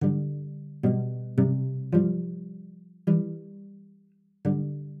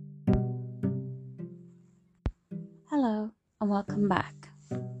Hello and welcome back.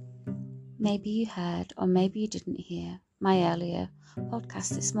 Maybe you heard or maybe you didn't hear my earlier podcast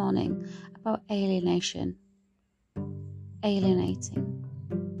this morning about alienation. Alienating.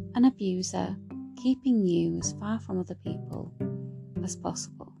 An abuser keeping you as far from other people as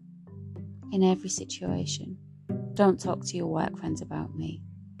possible. In every situation. Don't talk to your work friends about me.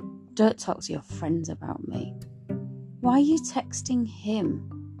 Don't talk to your friends about me. Why are you texting him?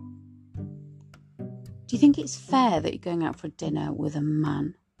 Do you think it's fair that you're going out for dinner with a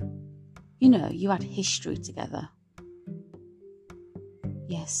man? You know, you had history together.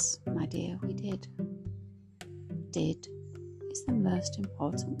 Yes, my dear, we did. Did is the most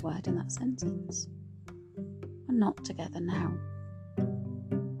important word in that sentence. We're not together now.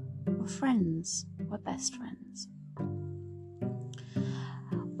 We're friends. We're best friends.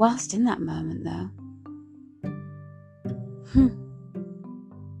 Whilst in that moment, though,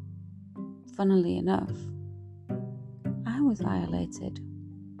 funnily enough, I was violated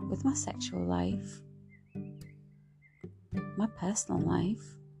with my sexual life, my personal life.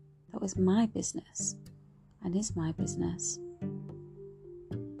 That was my business and is my business,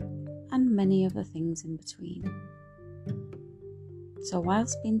 and many other things in between. So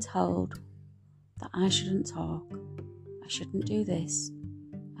whilst being told that I shouldn't talk, I shouldn't do this,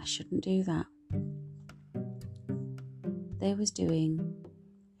 I shouldn't do that, they was doing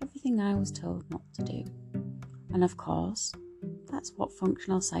everything I was told not to do. And of course, that's what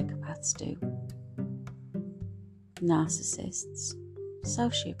functional psychopaths do. Narcissists,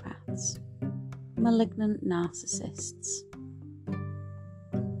 sociopaths, malignant narcissists.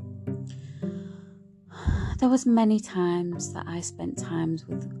 There was many times that I spent times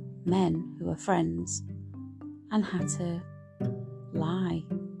with men who were friends and had to lie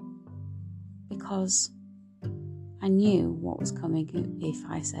because I knew what was coming if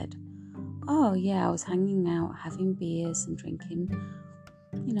I said, oh yeah, I was hanging out, having beers and drinking,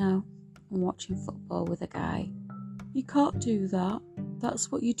 and watching football with a guy. You can't do that.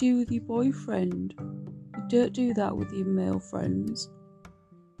 That's what you do with your boyfriend. You don't do that with your male friends.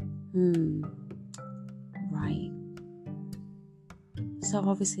 Right. So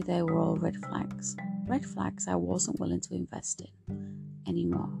obviously they were all red flags. Red flags I wasn't willing to invest in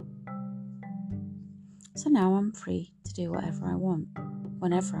anymore. So now I'm free to do whatever I want,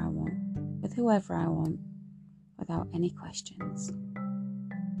 whenever I want, with whoever I want, without any questions.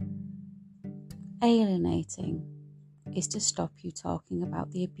 Alienating is to stop you talking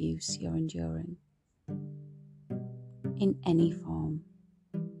about the abuse you're enduring. In any form.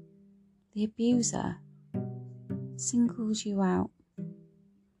 The abuser singles you out,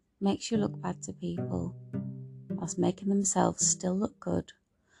 makes you look bad to people, whilst making themselves still look good,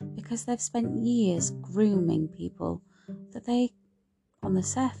 because they've spent years grooming people that they, on the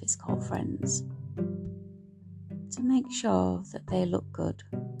surface, call friends, to make sure that they look good,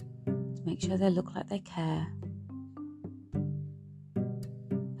 to make sure they look like they care.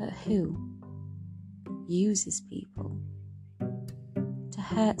 But who uses people to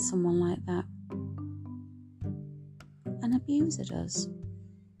hurt someone like that? An abuser does.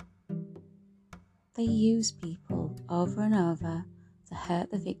 They use people over and over to hurt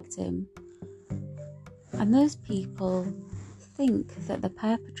the victim, and those people think that the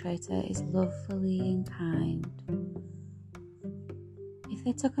perpetrator is lovely and kind. If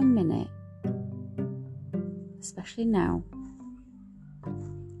they took a minute, especially now,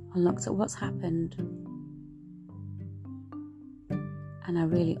 and looked at what's happened and are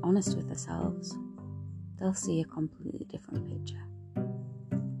really honest with themselves, they'll see a completely different picture.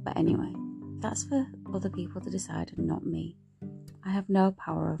 But anyway, that's for other people to decide and not me. I have no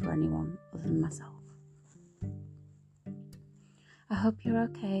power over anyone other than myself. I hope you're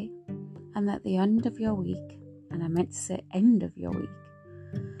okay and that the end of your week, and I meant to say end of your week,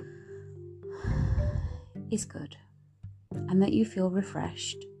 is good, and that you feel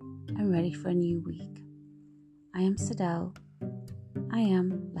refreshed and ready for a new week. I am Sadell. I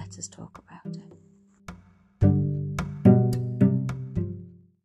am Let Us Talk About